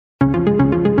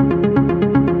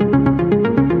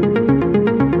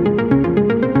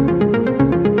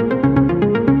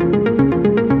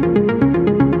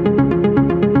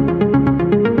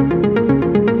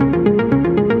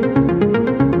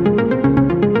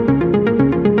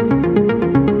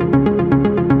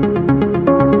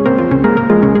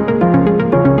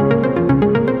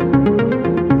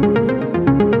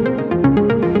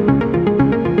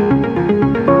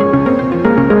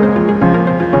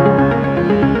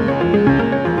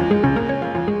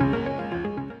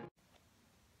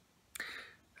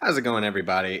it going,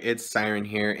 everybody? It's Siren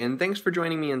here, and thanks for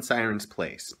joining me in Siren's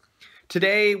Place.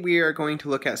 Today we are going to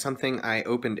look at something I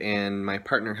opened and my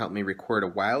partner helped me record a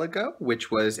while ago,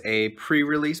 which was a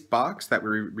pre-release box that we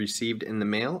received in the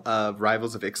mail of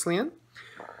Rivals of Ixalan.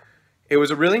 It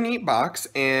was a really neat box,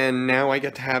 and now I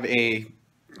get to have a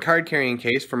card carrying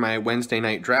case for my Wednesday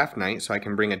night draft night, so I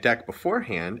can bring a deck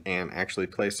beforehand and actually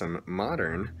play some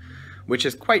Modern, which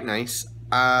is quite nice.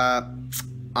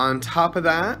 On top of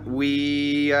that,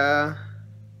 yeah,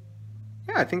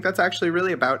 I think that's actually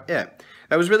really about it.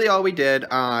 That was really all we did.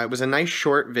 It was a nice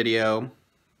short video.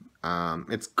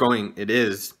 It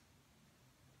is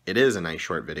a nice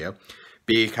short video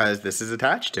because this is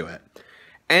attached to it.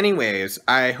 Anyways,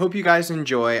 I hope you guys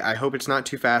enjoy. I hope it's not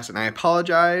too fast, and I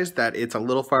apologize that it's a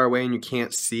little far away and you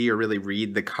can't see or really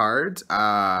read the cards.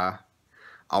 I'll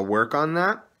work on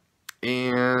that.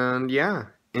 And yeah,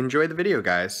 enjoy the video,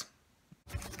 guys.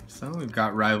 So we've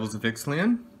got Rivals of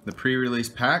Ixalan, the pre-release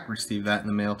pack. Received that in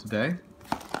the mail today.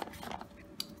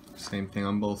 Same thing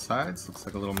on both sides. Looks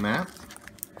like a little map.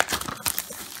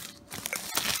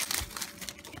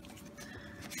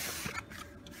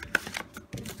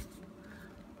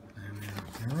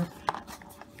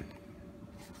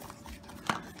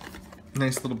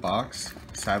 Nice little box.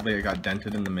 Sadly, it got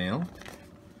dented in the mail.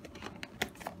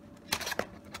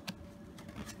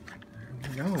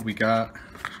 There we go. We got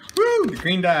the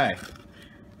green die.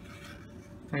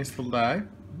 Nice little die.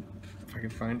 If I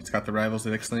can find it. It's got the Rivals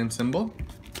of Ixalan symbol.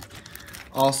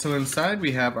 Also inside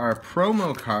we have our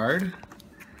promo card,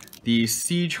 the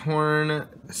Siegehorn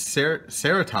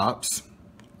Ceratops.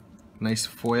 Nice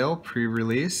foil,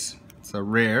 pre-release. It's a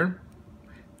rare.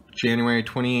 January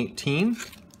 2018.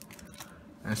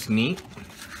 That's neat.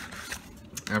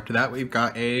 After that we've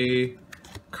got a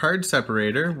card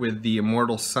separator with the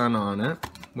Immortal Sun on it,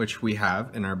 which we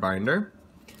have in our binder.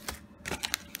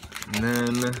 And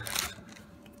then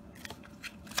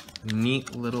a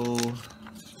neat little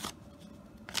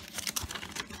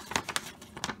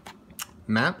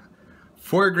map.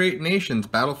 4 great nations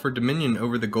battle for dominion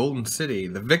over the Golden City.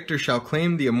 The victor shall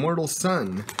claim the Immortal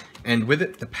Sun, and with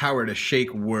it the power to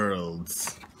shake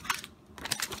worlds.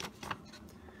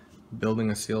 Building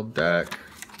a sealed deck.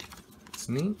 It's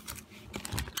neat.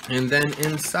 And then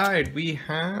inside we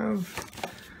have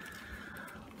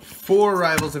 4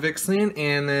 Rivals of Ixalan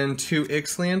and then 2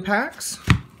 Ixalan packs.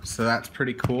 So that's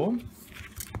pretty cool.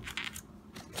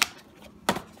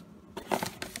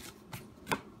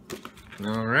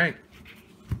 Alright.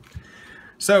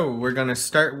 So we're going to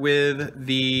start with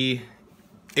the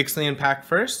Ixalan pack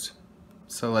first.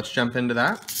 So let's jump into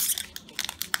that.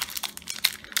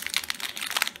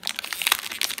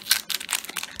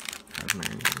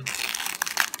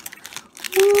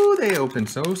 Woo, they open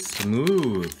so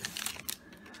smooth.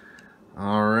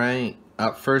 Alright,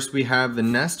 up first we have the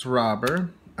Nest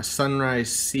Robber, a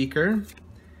Sunrise Seeker,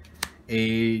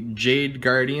 a Jade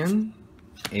Guardian,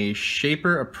 a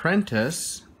Shaper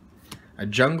Apprentice, a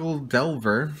Jungle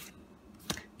Delver,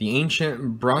 the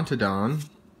Ancient Brontodon,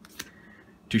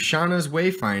 Tushana's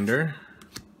Wayfinder,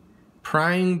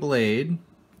 Prying Blade,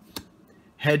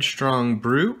 Headstrong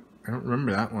Brute, I don't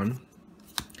remember that one,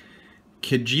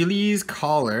 Kijili's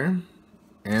Collar,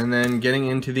 and then getting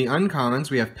into the uncommons,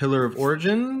 we have Pillar of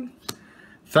Origin,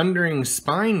 Thundering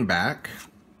Spineback,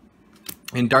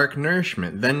 and Dark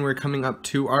Nourishment. Then we're coming up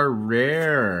to our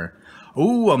rare.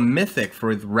 Ooh, a Mythic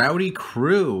for Rowdy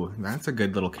Crew. That's a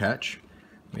good little catch.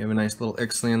 We have a nice little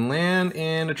Ixalan land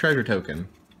and a treasure token.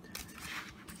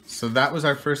 So that was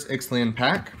our first Ixalan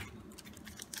pack.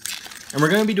 And we're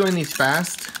going to be doing these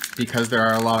fast because there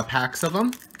are a lot of packs of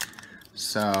them.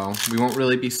 So we won't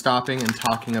really be stopping and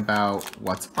talking about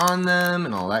what's on them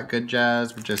and all that good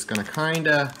jazz. We're just going to kind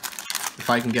of, if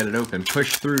I can get it open,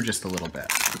 push through just a little bit.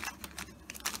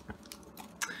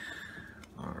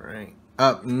 Alright.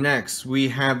 Up next, we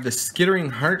have the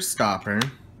Skittering Heartstopper,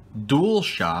 Dual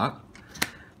Shot,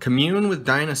 Commune with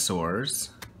Dinosaurs,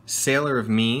 Sailor of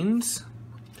Means,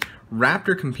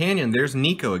 Raptor Companion, there's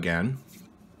Nico again,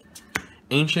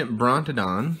 Ancient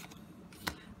Brontodon,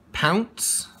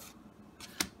 Pounce,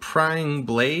 Prying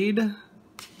Blade,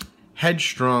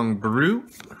 Headstrong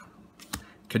Brute,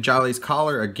 Kijali's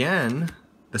Collar again,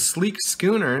 the Sleek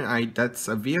Schooner, that's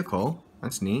a vehicle,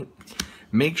 that's neat.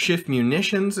 Makeshift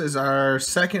Munitions is our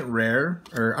second rare,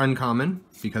 or uncommon,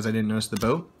 because I didn't notice the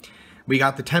boat. We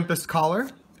got the Tempest Collar,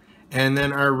 and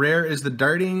then our rare is the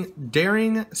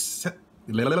Daring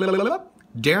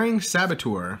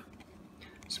Saboteur.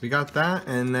 So we got that,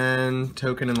 and then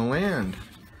Token in the Land.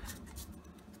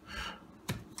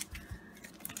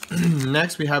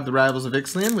 Next we have the Rivals of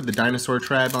Ixalan with the Dinosaur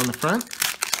Tribe on the front.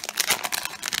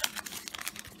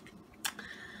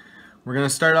 We're going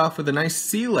to start off with a nice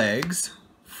Sea Legs,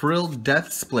 Frilled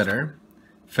Death Splitter,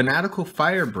 Fanatical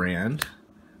Firebrand,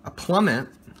 a Plummet,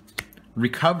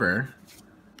 Recover,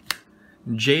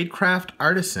 Jadecraft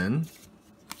Artisan,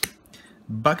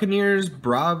 Buccaneers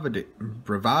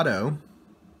Bravado.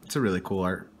 It's a really cool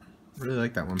art. I really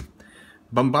like that one.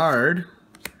 Bombard,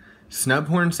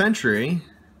 Snubhorn Sentry,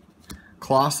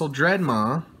 Colossal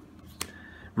Dreadmaw,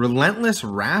 Relentless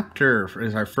Raptor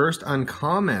is our first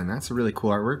uncommon. That's a really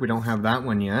cool artwork. We don't have that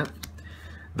one yet.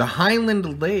 The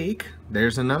Highland Lake,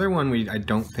 there's another one I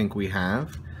don't think we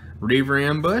have. Reaver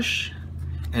Ambush,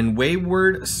 and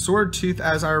Wayward Swordtooth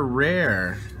as our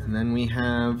rare. And then we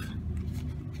have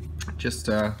just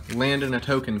a land and a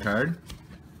token card.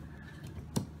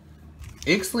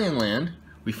 Ixalan land.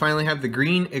 We finally have the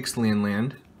green Ixalan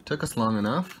land. Took us long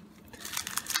enough.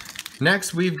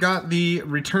 Next, we've got the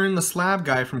Return the Slab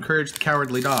guy from Courage the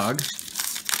Cowardly Dog.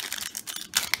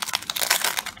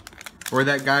 Or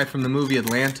that guy from the movie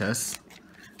Atlantis.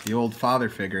 The old father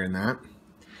figure in that.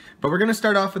 But we're going to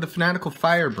start off with the Fanatical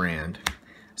Firebrand.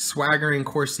 Swaggering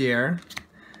Corsair.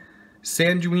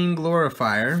 Sanguine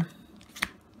Glorifier.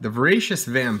 The Voracious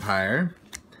Vampire.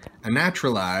 A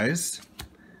Naturalized.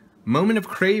 Moment of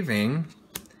Craving.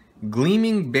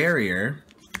 Gleaming Barrier.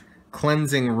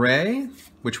 Cleansing Ray,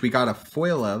 which we got a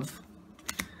foil of.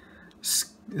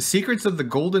 Secrets of the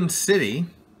Golden City.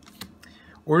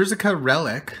 Orzica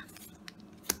Relic.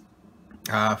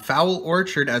 Foul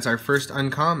Orchard as our first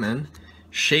uncommon.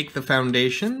 Shake the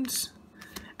Foundations.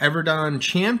 Everdon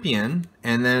Champion.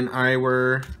 And then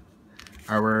our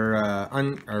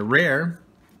rare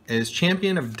is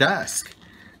Champion of Dusk.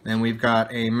 Then we've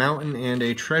got a mountain and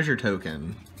a treasure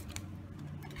token.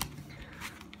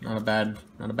 Not a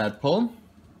bad pull.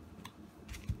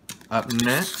 Up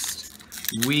next,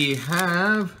 we've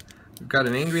got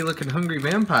an angry looking hungry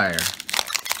vampire.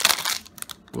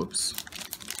 Whoops.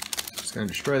 Just gonna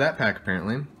destroy that pack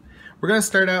apparently. We're gonna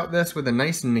start out this with a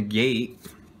nice negate.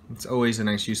 It's always a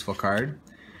nice useful card.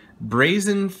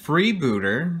 Brazen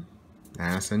Freebooter.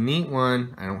 That's a neat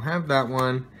one. I don't have that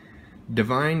one.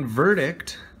 Divine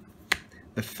Verdict.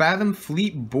 The Fathom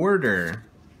Fleet Border.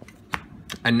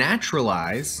 A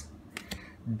Naturalize,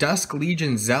 Dusk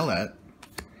Legion Zealot,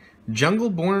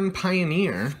 Jungleborn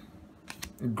Pioneer,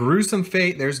 Gruesome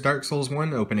Fate, there's Dark Souls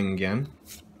 1 opening again,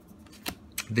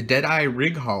 the Deadeye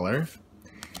Rig Hauler,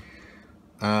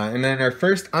 and then our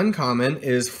first uncommon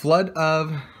is Flood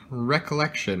of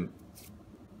Recollection.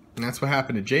 And that's what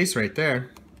happened to Jace right there,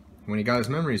 when he got his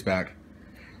memories back.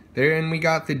 Then we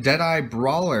got the Deadeye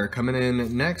Brawler coming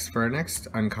in next for our next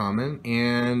uncommon,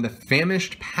 and the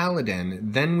Famished Paladin.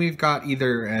 Then we've got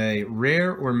either a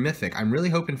rare or mythic. I'm really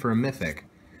hoping for a mythic.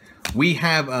 We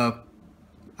have a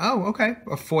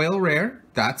foil rare.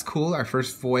 That's cool. Our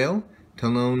first foil.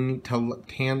 A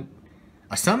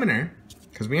summoner,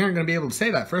 because we aren't going to be able to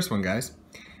say that first one, guys.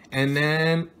 And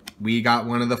then we got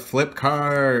one of the flip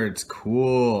cards.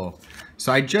 Cool.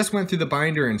 So I just went through the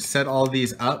binder and set all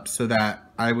these up so that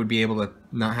I would be able to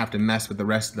not have to mess with the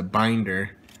rest of the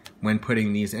binder when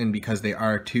putting these in because they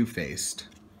are two-faced.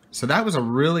 So that was a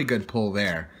really good pull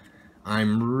there.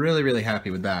 I'm really, really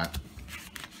happy with that.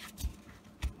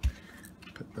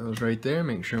 Put those right there,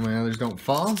 make sure my others don't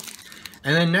fall.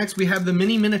 And then next we have the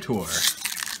Mini Minotaur.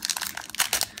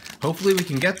 Hopefully we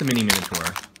can get the Mini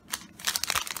Minotaur.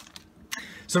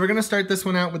 So we're going to start this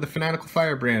one out with the Fanatical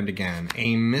Firebrand again.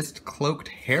 A Mist-Cloaked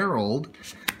Herald,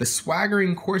 the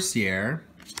Swaggering Corsair,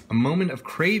 a Moment of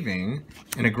Craving,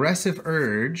 an Aggressive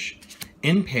Urge,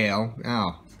 Impale.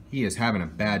 Oh, he is having a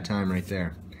bad time right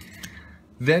there.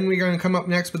 Then we're going to come up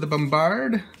next with the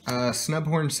Bombard,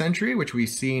 Snubhorn Sentry, which we've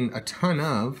seen a ton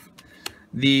of,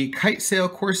 the Kitesail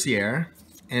Corsair,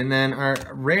 and then our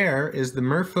rare is the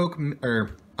Merfolk,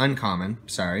 or uncommon,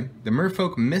 sorry, the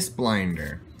Merfolk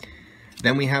Mistblinder.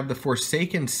 Then we have the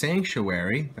Forsaken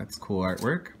Sanctuary. That's cool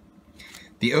artwork.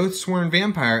 The Oathsworn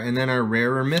Vampire, and then our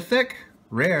rare or mythic.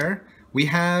 Rare, we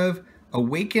have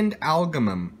Awakened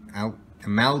Amalgam.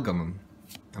 Amalgam.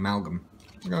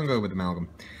 We're gonna go with Amalgam.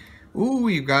 Ooh,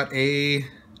 you've got a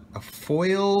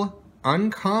foil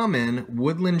uncommon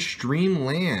Woodland Stream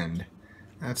Land.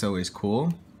 That's always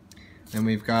cool. Then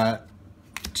we've got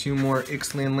two more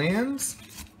Ixalan lands.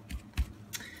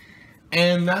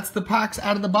 And that's the packs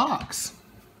out of the box.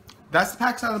 That's the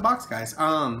packs out of the box, guys.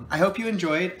 I hope you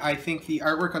enjoyed. I think the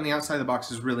artwork on the outside of the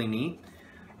box is really neat.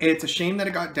 It's a shame that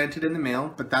it got dented in the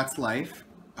mail, but that's life.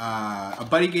 A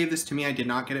buddy gave this to me. I did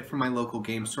not get it from my local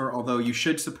game store, although you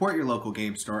should support your local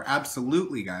game store.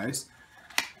 Absolutely, guys.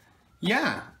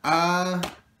 Yeah,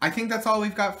 I think that's all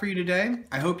we've got for you today.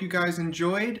 I hope you guys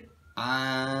enjoyed.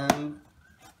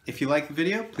 If you like the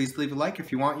video, please leave a like.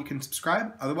 If you want, you can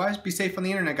subscribe. Otherwise, be safe on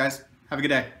the internet, guys. Have a good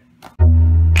day.